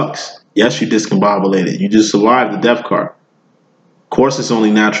 Yeah, it sucks. Yes, you discombobulated. You just survived the death card. Of course it's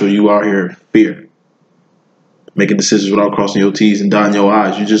only natural you out here in fear. Making decisions without crossing your T's and dotting your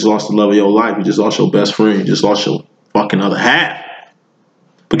I's. You just lost the love of your life. You just lost your best friend. You just lost your fucking other half.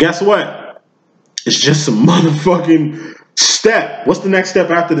 But guess what? It's just a motherfucking step. What's the next step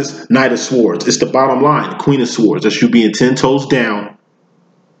after this Knight of Swords? It's the bottom line. The Queen of Swords. That's you being 10 toes down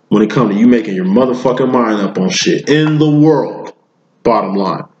when it comes to you making your motherfucking mind up on shit in the world. Bottom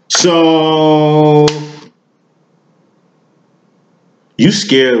line. So you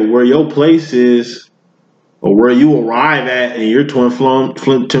scared of where your place is or where you arrive at in your twin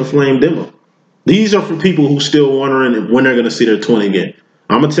flame demo. These are for people who still wondering when they're going to see their twin again.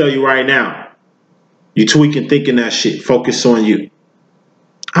 I'm going to tell you right now, you tweaking thinking that shit. Focus on you.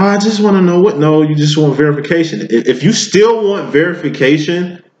 Oh, I just want to know what. No, you just want verification. If you still want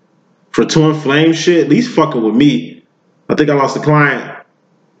verification for twin flame shit, at least fucking with me. I think I lost a client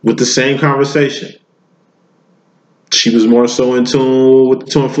with the same conversation. She was more so in tune with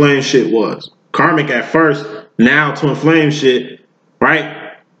the twin flame shit was. Karmic at first, now twin flame shit,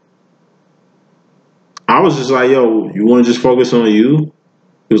 right? I was just like, yo, you want to just focus on you?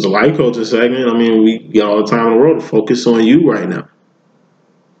 It was a life coaching segment. We got all the time in the world to focus on you right now.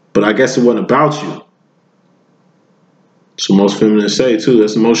 But I guess it wasn't about you. So most feminists say too.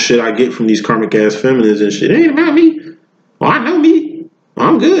 That's the most shit I get from these karmic ass feminists and shit. It ain't about me. Oh, I know me.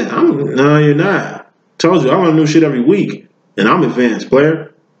 I'm good. No, you're not. Told you, I learn new shit every week. And I'm advanced,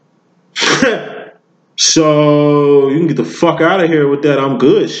 player. So you can get the fuck out of here with that I'm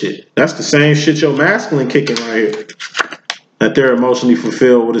good shit. That's the same shit your masculine kicking right here. That they're emotionally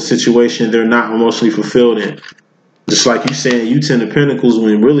fulfilled with a situation they're not emotionally fulfilled in. Just like you saying you 10 of Pentacles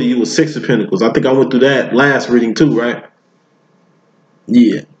when really you was 6 of Pentacles. I think I went through that last reading too, right?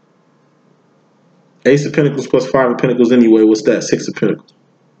 Yeah. Ace of Pentacles plus 5 of Pentacles anyway. What's that? 6 of Pentacles.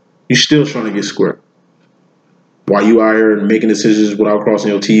 You still trying to get square. While you out here making decisions without crossing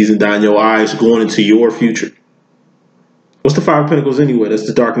your T's and dotting your I's, going into your future. What's the 5 of Pentacles anyway? That's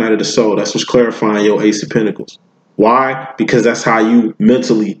the dark night of the soul. That's what's clarifying your Ace of Pentacles. Why? Because that's how you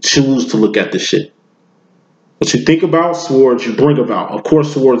mentally choose to look at this shit. What you think about, swords you bring about. Of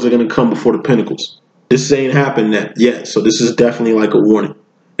course, swords are going to come before the Pentacles. This ain't happened yet, so this is definitely like a warning.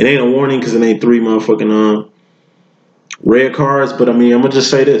 It ain't a warning because it ain't 3 motherfucking red cards, but I'm going to just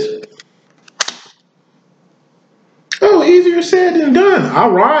say this. Oh, easier said than done. I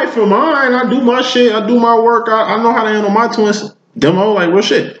ride for mine. I do my shit. I do my work. I know how to handle my twins. Demo, like, real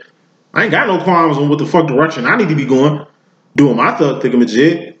shit. I ain't got no qualms on what the fuck direction I need to be going. doing my thug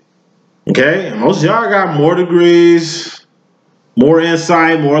thingamajig. Okay? And most of y'all got more degrees, more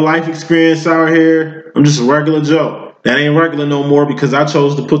insight, more life experience out here. I'm just a regular Joe. That ain't regular no more because I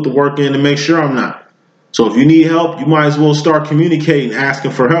chose to put the work in to make sure I'm not. So if you need help, you might as well start communicating,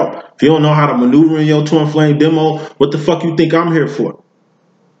 asking for help. If you don't know how to maneuver in your twin flame demo, what the fuck you think I'm here for?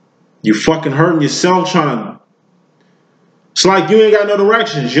 You fucking hurting yourself trying to... It's like you ain't got no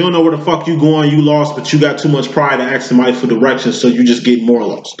directions. You don't know where the fuck you going, you lost, but you got too much pride to ask somebody for directions, so you just get more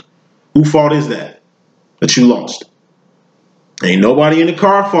lost. Who fault is that you lost? Ain't nobody in the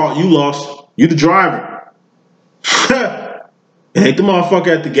car fault you lost. You the driver. It ain't the motherfucker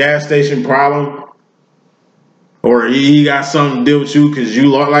at the gas station problem. Or he got something to deal with you because you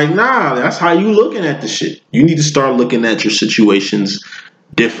lost. Like, nah, that's how you looking at the shit. You need to start looking at your situations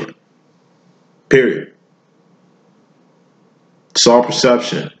different. Period. It's all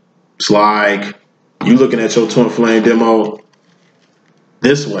perception. It's like you looking at your twin flame demo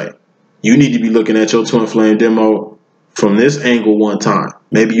this way. You need to be looking at your twin flame demo from this angle one time.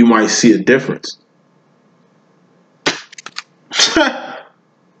 Maybe you might see a difference.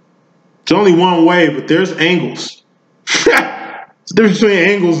 It's only one way, but there's angles. It's the difference between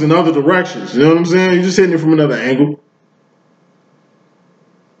angles in other directions. You know what I'm saying? You're just hitting it from another angle.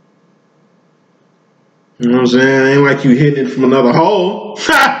 You know what I'm saying? It ain't like you hitting it from another hole.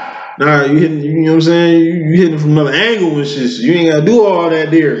 Nah, you hitting, you know what I'm saying? You hitting it from another angle and shit. You ain't gotta do all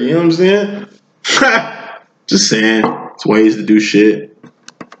that there. You know what I'm saying? Just saying. It's ways to do shit.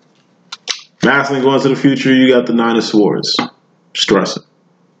 Masculine going to the future, you got the 9 of Swords. Stressing.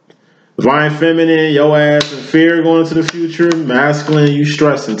 Divine Feminine, your ass in fear going to the future. Masculine, you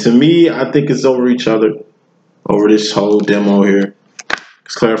stressing. To me, I think it's over each other. Over this whole demo here.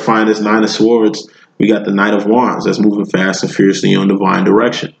 It's clarifying this 9 of Swords. We got the Knight of Wands that's moving fast and fiercely in divine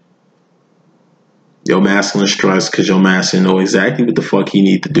direction. Your masculine stress because your masculine know exactly what the fuck he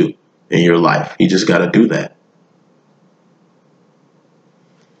need to do in your life. He just got to do that.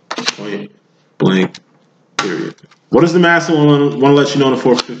 Blank. Period. What does the masculine want to let you know in the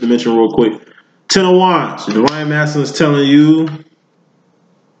 4th, 5th dimension real quick? 10 of Wands. The divine masculine is telling you.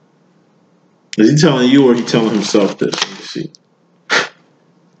 Is he telling you or he telling himself this? Let me see.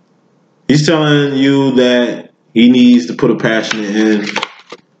 He's telling you that he needs to put a passionate end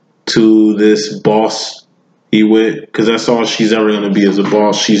to this boss he with, because that's all she's ever going to be as a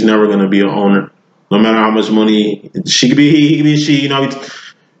boss. She's never going to be an owner. No matter how much money, she could be he could be she, you know,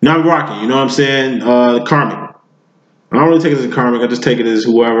 not rocking, you know what I'm saying? Karmic. I don't really take it as a karmic, I just take it as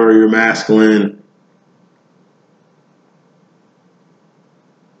whoever your masculine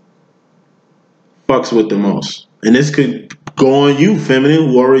fucks with the most. And this could go on you, feminine,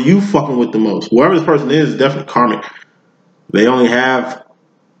 whoever you fucking with the most. Whoever this person is definitely karmic. They only have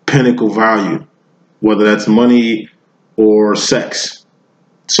pinnacle value, whether that's money or sex.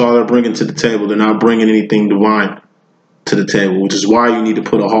 That's all they're bringing to the table. They're not bringing anything divine to the table, which is why you need to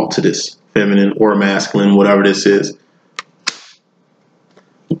put a halt to this, feminine or masculine, whatever this is.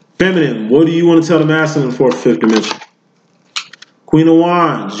 Feminine, what do you want to tell the masculine for 5th dimension? Queen of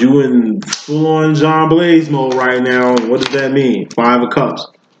Wands, you in full-on John Blaze mode right now. What does that mean? 5 of Cups.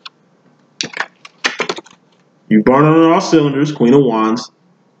 You burn on all cylinders, Queen of Wands.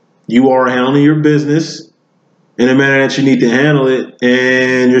 You are handling your business in a manner that you need to handle it,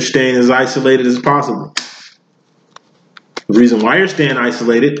 and you're staying as isolated as possible. The reason why you're staying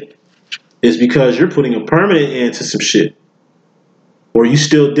isolated is because you're putting a permanent end to some shit. Or you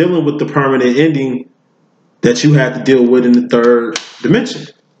still dealing with the permanent ending that you had to deal with in the 3rd dimension.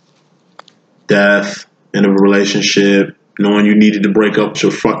 Death in a relationship, knowing you needed to break up with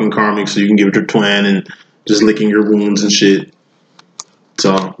your fucking karmic so you can give it your twin and just licking your wounds and shit.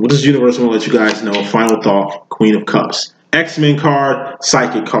 So, what does the universe want to let you guys know? Final thought, Queen of Cups. X-Men card,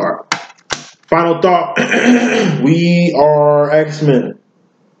 Psychic card. Final thought, we are X-Men.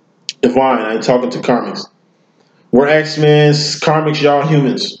 Divine, I ain't talking to karmics. We're X-Men, karmics, y'all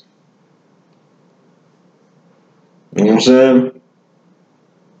humans. You know what I'm saying?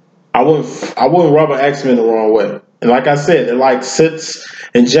 I wouldn't rub an X-Men the wrong way. And like I said, they're like Siths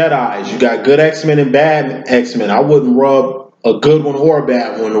and Jedis. You got good X-Men and bad X-Men. I wouldn't rub a good one or a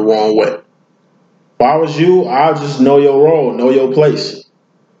bad one the wrong way. If I was you, I'd just know your role, know your place.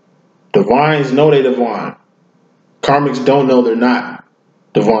 Divines know they divine. Karmics don't know they're not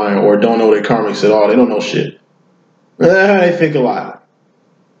divine or don't know they're karmics at all. They don't know shit. They think a lot.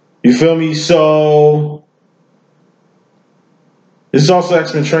 You feel me? So this is also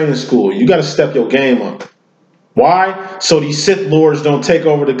X-Men training school. You got to step your game up. Why? So these Sith Lords don't take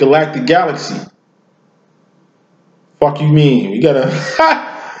over the galactic galaxy. Fuck you mean? We gotta... You know what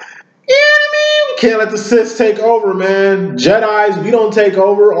I mean? We Can't let the Sith take over, man. Jedis, we don't take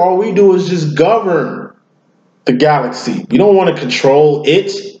over. All we do is just govern the galaxy. We don't want to control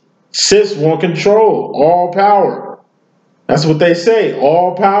it. Siths want control. All power. That's what they say.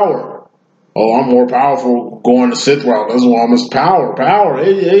 All power. Oh, I'm more powerful going the Sith route. That's why I'm power. Power.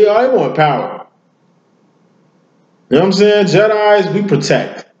 I want power. You know what I'm saying? Jedis, we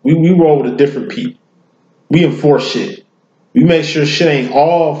protect. We roll with a different people. We enforce shit. We make sure shit ain't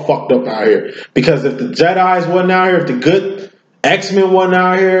all fucked up out here. Because if the Jedis wasn't out here, if the good X-Men wasn't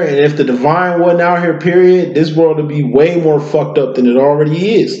out here, and if the Divine wasn't out here, period, this world would be way more fucked up than it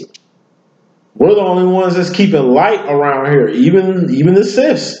already is. We're the only ones that's keeping light around here, even the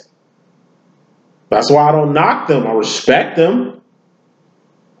Siths. That's why I don't knock them. I respect them.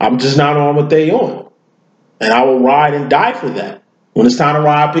 I'm just not on what they on. And I will ride and die for that. When it's time to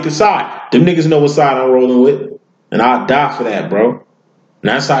ride, pick a side. Them niggas know what side I'm rolling with. And I'll die for that, bro. And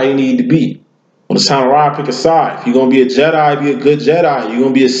that's how you need to be. When it's time to ride, pick a side. If you're going to be a Jedi, be a good Jedi. You're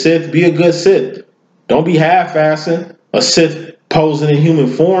going to be a Sith, be a good Sith. Don't be half-assing. A Sith posing in human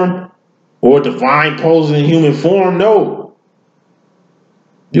form. Or a Divine posing in human form. No.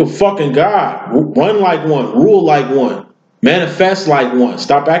 You're a fucking God. Run like one. Rule like one. Manifest like one.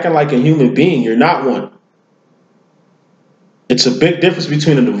 Stop acting like a human being. You're not one. It's a big difference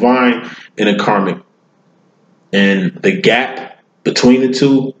between a divine and a karmic. And the gap between the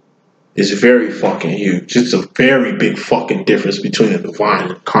two is very fucking huge. It's a very big fucking difference between a divine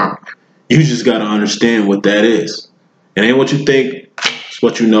and a karmic. You just got to understand what that is. It ain't what you think. It's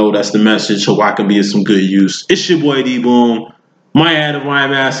what you know. That's the message. So I can be of some good use. It's your boy D.Boom. Might add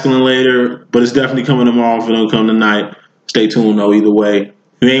Divine Masculine later, but it's definitely coming tomorrow if it don't come tonight. Stay tuned though, either way. If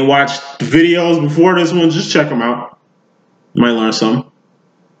you ain't watched the videos before this one, just check them out. You might learn something.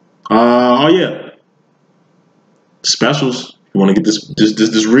 Oh yeah. Specials. You want to get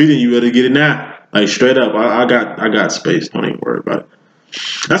this reading, you better get it now. Like straight up. I got space. Don't even worry about it.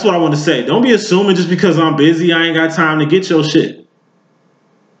 That's what I want to say. Don't be assuming just because I'm busy, I ain't got time to get your shit.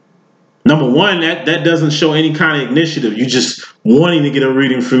 Number one, that doesn't show any kind of initiative. You just wanting to get a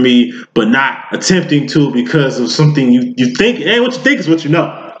reading from me, but not attempting to because of something you think. Hey, what you think is what you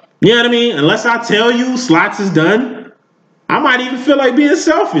know. You know what I mean? Unless I tell you slots is done, I might even feel like being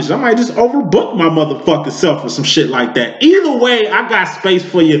selfish. I might just overbook my motherfucking self or some shit like that. Either way, I got space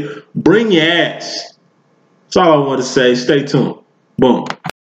for you. Bring your ass. That's all I want to say. Stay tuned. Boom.